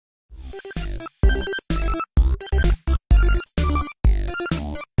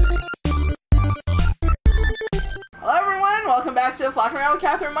back to Flocking Around with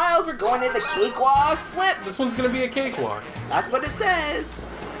Catherine Miles. We're going in the cakewalk flip. This one's gonna be a cakewalk. That's what it says.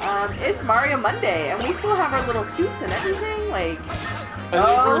 It's Mario Monday, and we still have our little suits and everything. Like, and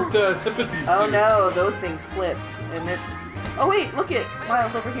they weren't sympathy suits. Oh no, those things flip, and it's. Oh wait, look at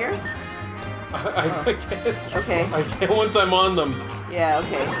Miles over here. I can't. Okay. I can't once I'm on them. Yeah.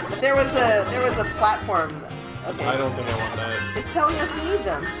 Okay. But there was a platform. Okay. I don't think I want that. It's telling us we need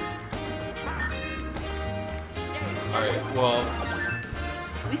them. All right. Well.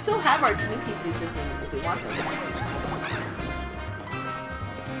 We still have our Tanuki suits if we want them.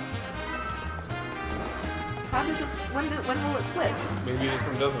 How does it? When will it flip? Maybe this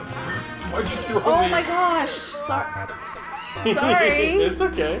one doesn't. Why'd you throw me? Oh my gosh! Sorry. It's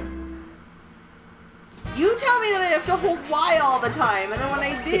okay. You tell me that I have to hold Y all the time, and then when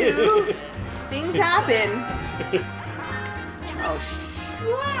I do, things happen. Oh,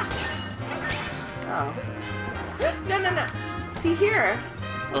 oh. No. See here.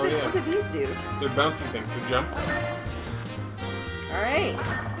 What do these do? They're bouncy things, so jump. Alright.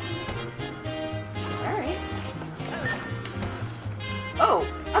 Alright. Oh,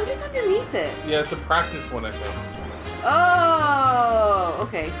 I'm just underneath it. Yeah, it's a practice one, I think. Oh,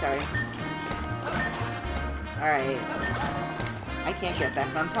 okay, sorry. Alright. I can't get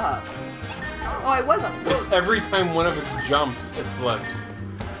back on top. Oh, I wasn't. Every time one of us jumps, it flips.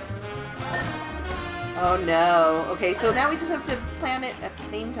 Oh no. Okay, so now we just have to plan it at the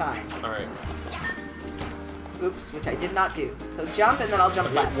same time. Alright. Oops, which I did not do. So jump and then I'll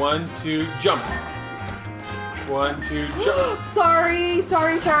jump left. 1, 2, jump. 1, 2, jump. Sorry.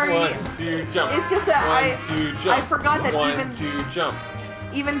 1, 2, jump. It's just that 1, 2, jump. I forgot that 1, 2, jump.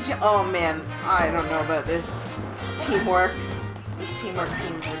 Oh man, I don't know about this teamwork. This teamwork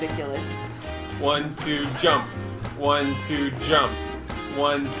seems ridiculous. 1, 2, jump. 1, 2, jump.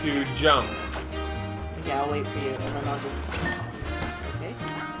 1, 2, jump. Okay, I'll wait for you, and then I'll just... Okay.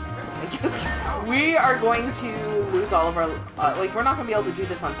 I guess we are going to lose all of our... like, we're not going to be able to do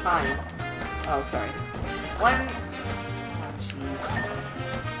this on time. Oh, sorry. Jeez.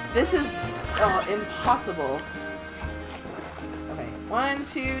 This is... impossible. Okay. 1,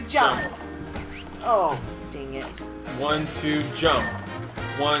 2, jump! Oh, dang it. 1, 2, jump.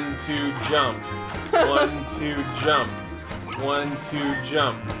 1, 2, jump. 1, 2, jump. 1, 2,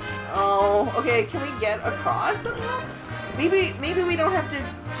 jump. Oh, okay, can we get across somehow? Maybe we don't have to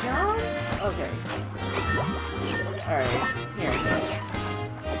jump? Okay. Alright, here we go.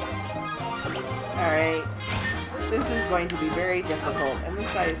 Alright. This is going to be very difficult, and this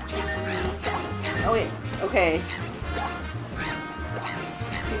guy is chasing me. Oh wait, okay.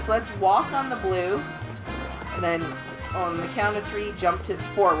 Okay, so let's walk on the blue, and then on the count of 3, jump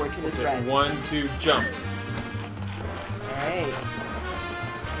forward to this red. 1, 2, jump. Alright.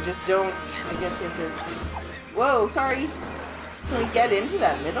 Just don't, I guess you have to... Whoa, sorry. Can we get into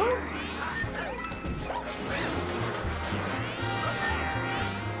that middle?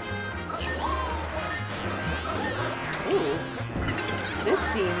 Ooh. This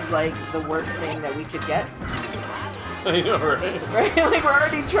seems like the worst thing that we could get. I know, right? Right? Like, we're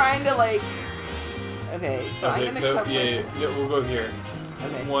already trying to, like... Okay, so I'm gonna cut yeah, we'll go here.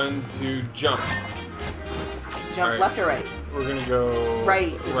 Okay. 1, 2, jump. Jump left or right? We're gonna go...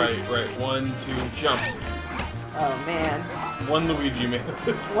 Right. Right. 1, 2, jump. Oh, man. 1 Luigi, man.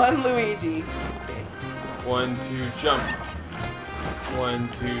 1 Luigi. Okay. 1, 2, jump. 1,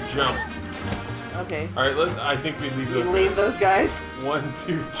 2, jump. Okay. Alright, I think we leave those guys. Leave those guys? 1,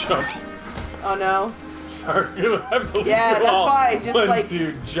 2, jump. Oh, no. Sorry, you'll have to leave that's fine. Just 1,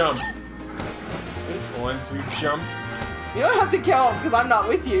 2, jump. Oops. 1, 2, jump. You don't have to count, because I'm not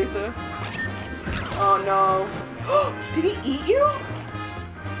with you, so... Oh, no. Did he eat you?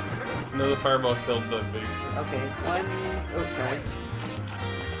 No, the fireball killed the big. Okay, 1... Oh, sorry.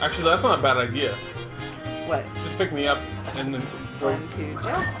 Actually, that's not a bad idea. What? Just pick me up and then go. 1, 2,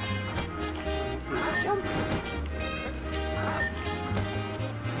 jump. 1, 2, jump.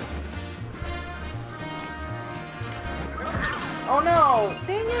 Oh no!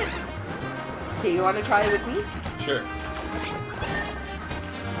 Dang it! Okay, you want to try it with me? Sure.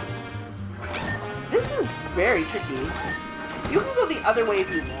 This is very tricky. You can go the other way if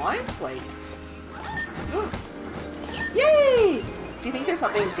you want, like... Ooh. Yay! Do you think there's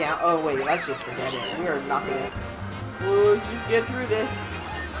something down... Oh, wait, let's just forget it. We are not gonna... Ooh, let's just get through this.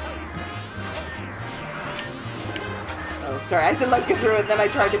 Oh, sorry, I said let's get through it, then I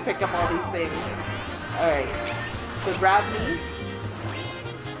tried to pick up all these things. Alright. So grab me.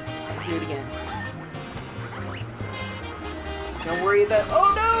 Do it again. Don't worry about...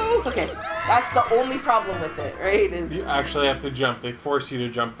 Oh, no! Okay. That's the only problem with it, right? Is you actually have to jump. They force you to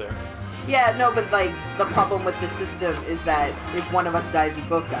jump there. Yeah, no, but like the problem with the system is that if one of us dies, we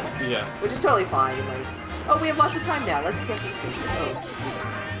both die. Yeah. Which is totally fine. Like, oh, we have lots of time now. Let's get these things. Oh, shoot.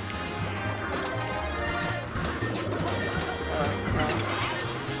 Oh, no.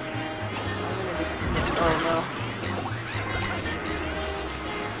 I'm gonna just... Oh, no.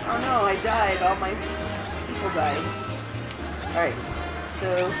 Oh, no, I died. All my people died. Alright,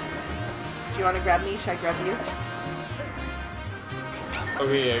 so... Do you want to grab me? Should I grab you?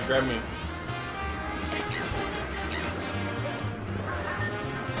 Okay, yeah, grab me.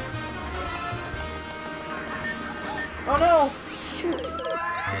 Oh no! Shoot!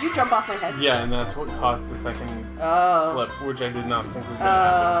 Did you jump off my head? Yeah, and that's what caused the second flip, which I did not think was going to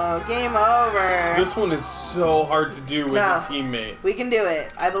happen. Oh, game over! This one is so hard to do with a teammate. We can do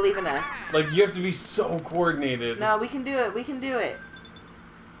it. I believe in us. Like, you have to be so coordinated. No, we can do it. We can do it.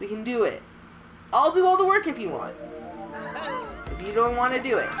 We can do it. I'll do all the work if you want. If you don't want to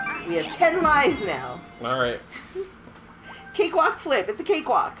do it. We have 10 lives now. Alright. Cakewalk flip. It's a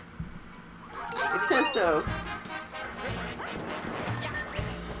cakewalk. It says so.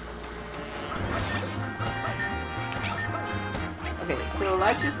 Okay, so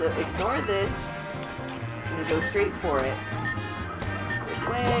let's just ignore this. I'm gonna go straight for it. This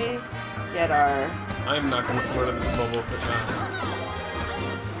way. Get our... I'm not going to come out of this bubble for now.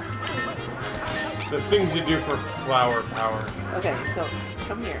 The things you do for flower power. Okay, so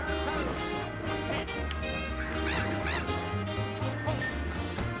come here.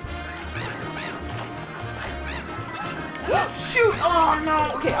 Shoot! Oh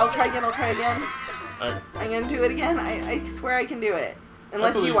no! Okay, I'll try again. Right. I'm gonna do it again. I swear I can do it.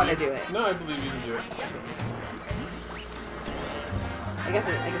 Unless you want to do it. No, I believe you can do it. I guess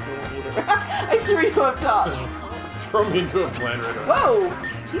we don't need it. I threw you up top. Throw me into a plant right away. Whoa!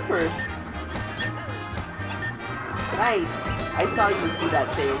 Jeepers. Nice. I saw you do that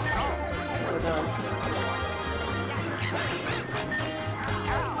save. Oh no.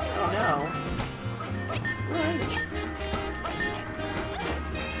 Oh no. Where are you?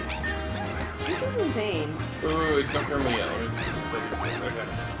 This is insane. Ooh, don't throw me out. Okay.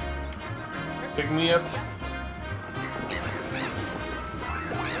 Pick me up.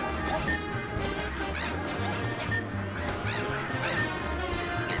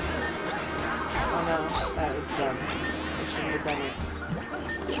 Oh no, that was dumb. I shouldn't have done it.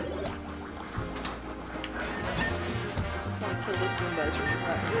 I just want to kill this Doom Buzzer.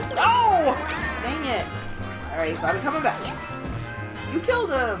 No! Dang it! Alright, but I'm coming back. You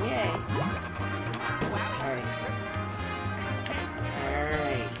killed him! Yay! Alright.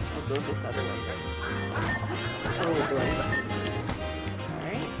 Alright. We'll go this other way then. Oh boy.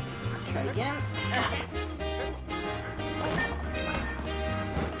 Alright. Try again.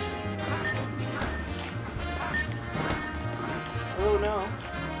 Oh no.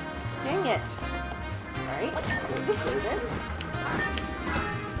 Dang it. Alright, go this way then.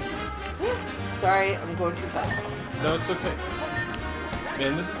 Sorry, I'm going too fast. No, it's okay.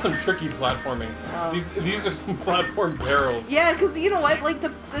 Man, this is some tricky platforming. These are some platform barrels. Yeah, because you know what? Like,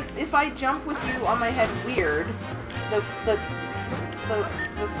 if I jump with you on my head weird, the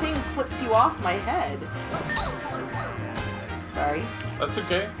thing flips you off my head. Sorry. That's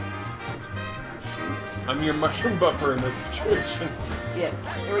okay. I'm your mushroom buffer in this situation. Yes.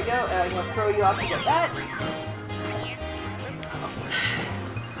 Here we go. I'm going to throw you off to get that.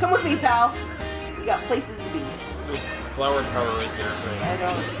 Come with me, pal. We got places to be. There's flower power right there. Right? I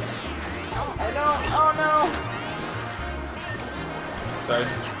don't. Oh, no. So I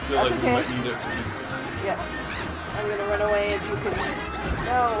just feel That's like okay. we might need it for this. Yep. I'm going to run away if you can.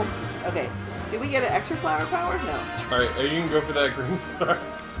 No. Okay. Did we get an extra flower power? No. Alright, are you going to go for that green star?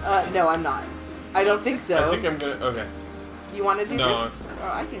 No, I'm not. I don't think so. I think I'm going to... Okay. You want to do No. this?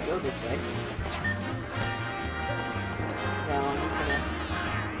 Oh, I can go this way. No, I'm just gonna...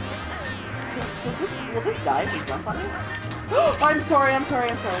 Will this die if we jump on it? Oh, I'm sorry. Oh no.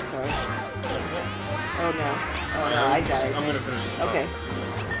 Oh no, I died. I'm going to finish this Okay.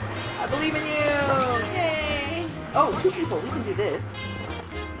 I believe in you! Yay! Oh, 2 people. We can do this.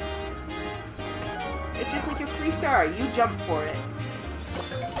 It's just like a free star. You jump for it.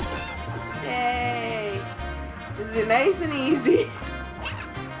 Yay! Just do nice and easy.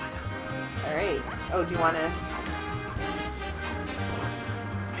 Alright. Oh, do you want to...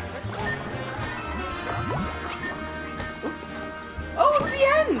 Oops. Oh, it's the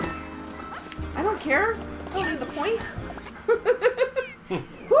end! I don't care. I don't need the points.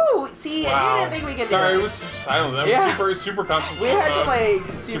 Woo! See, Wow. I didn't think we could do it. Sorry, it was silent. That was super concentrate. We had to, mode. like,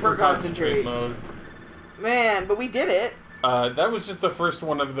 super concentrate. Mode. Man, but we did it. That was just the first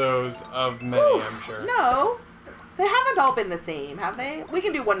one of those of many, Whew. I'm sure. No. They haven't all been the same, have they? We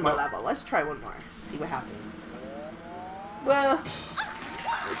can do one more level. Let's try one more. See what happens. Well,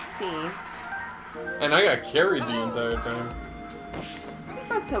 let's see. And I got carried the entire time. It's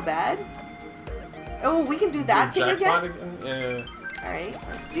not so bad. Oh, we can do that thing again? Yeah. Alright,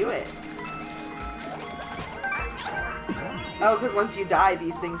 let's do it. Oh, because once you die,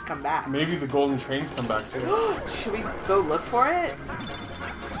 these things come back. Maybe the golden trains come back too. Should we go look for it?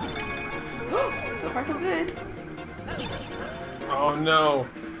 So far, so good. Oh no.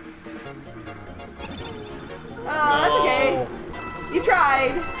 Oh, that's okay. You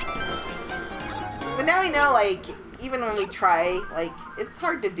tried. But now we know, like, even when we try, like, it's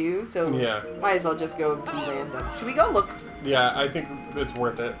hard to do, so yeah. Might as well just go be random. Should we go look? Yeah, I think it's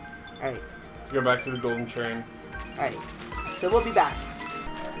worth it. Alright. Go back to the golden train. Alright. So we'll be back.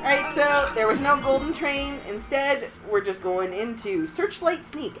 Alright, so there was no golden train. Instead, we're just going into Searchlight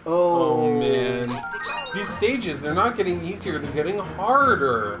Sneak. Oh man. These stages, they're not getting easier, they're getting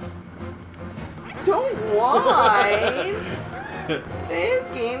harder. Don't whine. This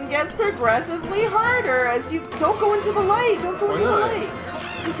game gets progressively harder as you don't go into the light. Don't go into the light.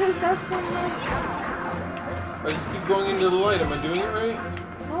 Because that's when I just keep going into the light. Am I doing it right?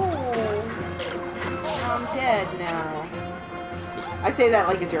 No. I'm dead now. I say that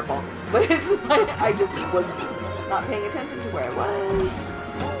like it's your fault. But it's like I just was not paying attention to where I was.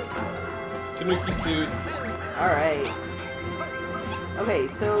 Tanuki suits. Alright. Okay,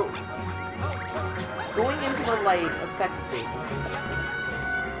 so going into the light affects things.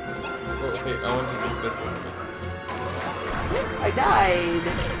 Oh, okay, I want to take this one. I died.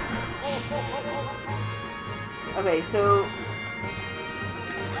 Okay, so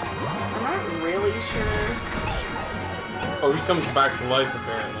I'm not really sure. Oh, he comes back to life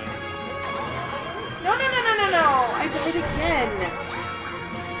apparently. No! I died again.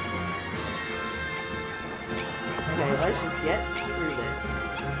 Okay, let's just get through this.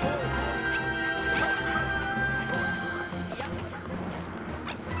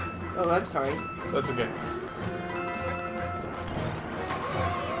 Oh, I'm sorry. That's okay.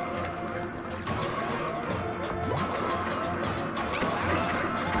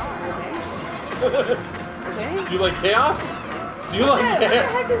 Okay. Do you like chaos? Do you like chaos? What the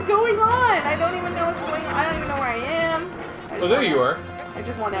heck is going on? I don't even know what's going on. I don't even know where I am. Oh, there you are. I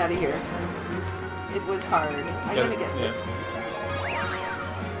just want out of here. It was hard. I'm gonna get this.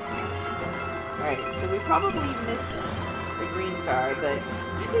 Alright, so we probably missed the green star, but I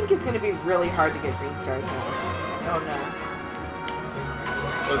think it's gonna be really hard to get green stars now. Oh no.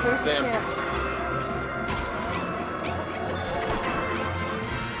 Let's There's the stamp.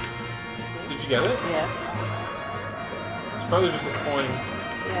 Did you get it? Yeah. It's probably just a coin.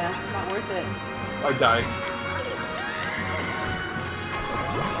 Yeah, it's not worth it. I died.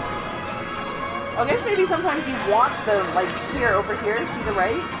 I guess maybe sometimes you want them, like, here, over here, see the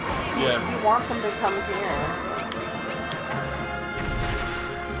right? Yeah. You want them to come here.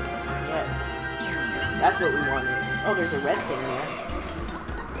 Yes. That's what we wanted. Oh, there's a red thing there.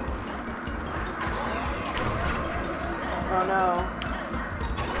 Oh no.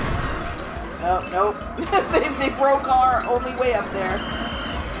 Oh, nope. they broke our only way up there.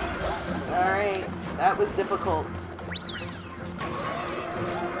 Alright. That was difficult.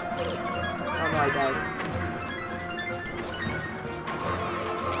 Oh no, I died.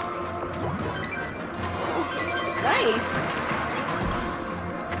 Nice!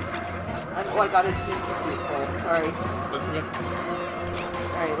 Oh, I got a Tanuki suit for it. Sorry. That's okay.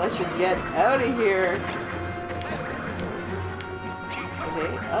 Alright, let's just get out of here. Okay,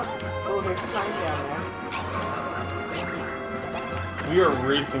 up. Oh, there's time down there. We are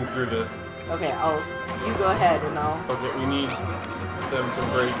racing through this. Okay, you go ahead and I'll... Okay, we need them to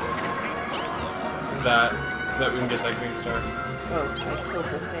break that so that we can get that green star. Oh, I killed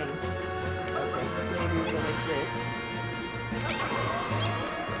the thing. Okay, so maybe we go like this.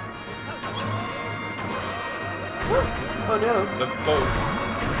 Oh no. That's close.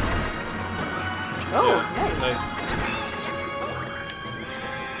 Oh, yeah, nice.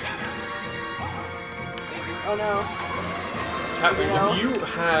 Oh no. Catherine, if you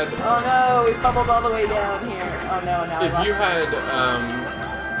had... Oh no, we bubbled all the way down here. Oh no, now If you had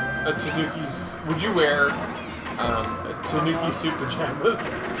a Tanuki's... Would you wear a Tanuki suit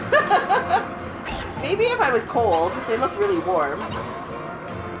pajamas? Maybe if I was cold. They look really warm.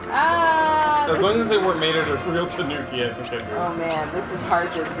 As long as they weren't made out of real Tanuki, I think I'd do it. Oh man, this is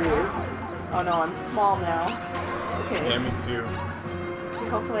hard to do. Oh no, I'm small now. Okay. Yeah, me too.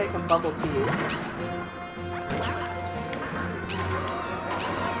 Hopefully I can bubble to you.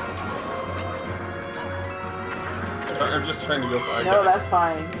 Sorry, I'm just trying to go for... No, that's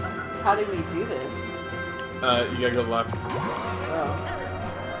fine. How do we do this? You gotta go left. Oh.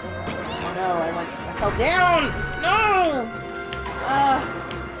 Oh no, I fell down! No! Alright.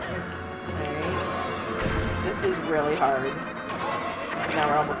 This is really hard. Now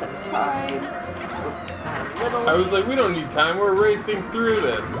we're almost out of time. I was like, we don't need time, we're racing through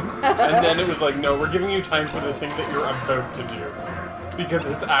this. And then it was like, no, we're giving you time for the thing that you're about to do. Because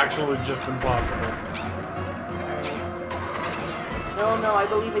it's actually just impossible. Alright. No, I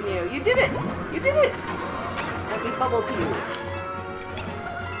believe in you. You did it! You did it! Let me bubble to you.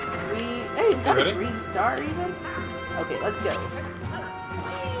 Hey, we got a green star even? Okay, let's go.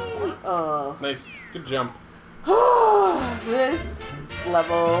 Whee! Oh. Nice. Good jump. This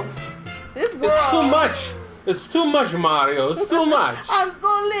level. This world. It's too much! It's too much, Mario. It's too much. I'm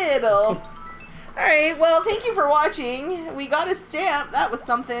so little. Alright, well, thank you for watching. We got a stamp. That was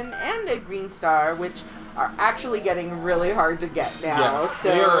something. And a green star, which are actually getting really hard to get now. Yeah, so,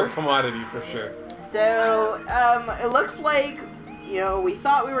 they are a commodity for sure. So, it looks like, you know, we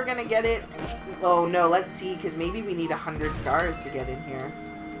thought we were going to get it. Oh, no, let's see, because maybe we need 100 stars to get in here.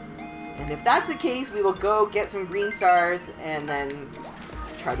 And if that's the case, we will go get some green stars and then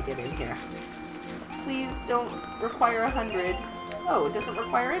try to get in here. Please don't require 100. Oh, it doesn't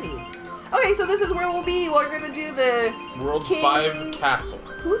require any. Okay, so this is where we'll be. We're going to do the World King... 5 Castle.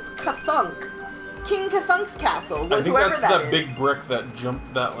 Who's Kathunk? King Kathunk's castle. I think that's that that big brick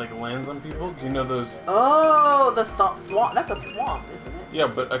that like lands on people. Do you know those? Oh, the thwomp. That's a thwomp, isn't it? Yeah,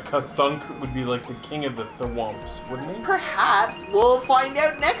 but a Kathunk would be like the king of the thwomps, wouldn't he? Perhaps. We'll find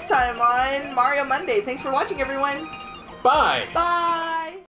out next time on Mario Mondays. Thanks for watching, everyone. Bye. Bye.